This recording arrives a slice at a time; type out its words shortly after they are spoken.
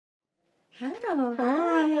Hello.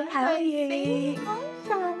 Hi, how are you? Hi,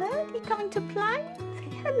 Charlotte. You coming to play?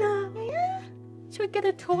 Say hello. Yeah. Should we get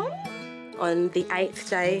a toy? On the 8th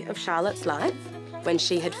day of Charlotte's life, when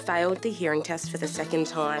she had failed the hearing test for the second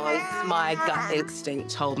time, my gut instinct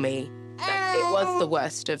told me that it was the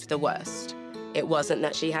worst of the worst. It wasn't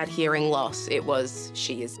that she had hearing loss, it was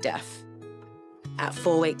she is deaf. At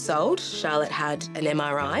 4 weeks old, Charlotte had an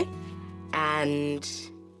MRI, and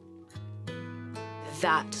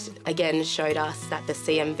that again showed us that the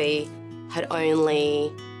CMV had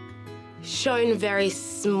only shown very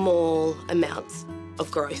small amounts of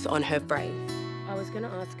growth on her brain. I was going to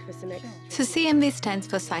ask for some extra. So CMV stands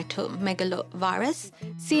for cytomegalovirus.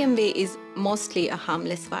 CMV is mostly a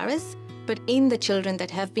harmless virus, but in the children that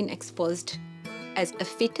have been exposed as a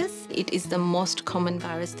fetus, it is the most common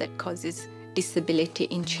virus that causes disability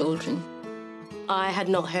in children. I had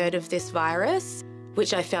not heard of this virus,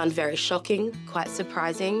 which I found very shocking, quite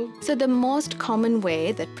surprising. So the most common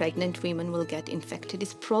way that pregnant women will get infected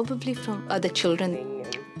is probably from other children.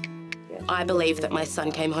 I believe that my son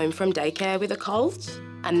came home from daycare with a cold,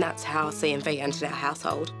 and that's how CMV entered our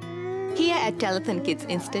household. Here at Telethon Kids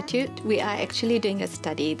Institute, we are actually doing a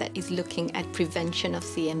study that is looking at prevention of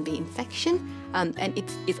CMV infection, and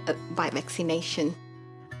it's by vaccination.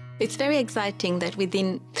 It's very exciting that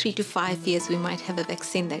within 3 to 5 years, we might have a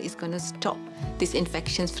vaccine that is going to stop these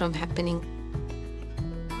infections from happening.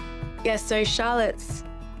 Yeah, so Charlotte's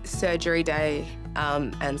surgery day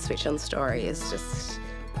and switch on story is just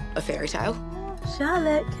a fairy tale.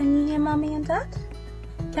 Charlotte, can you hear Mummy and Dad?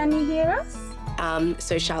 Can you hear us?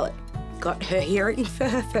 So Charlotte got her hearing for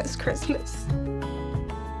her first Christmas.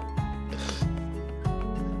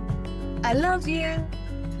 I love you.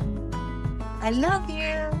 I love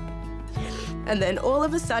you. And then all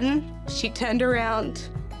of a sudden, she turned around,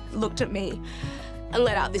 looked at me, and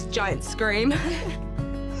let out this giant scream.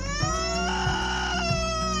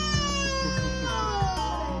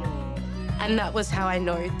 And that was how I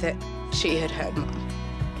know that she had heard Mum.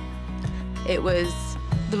 It was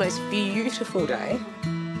the most beautiful day.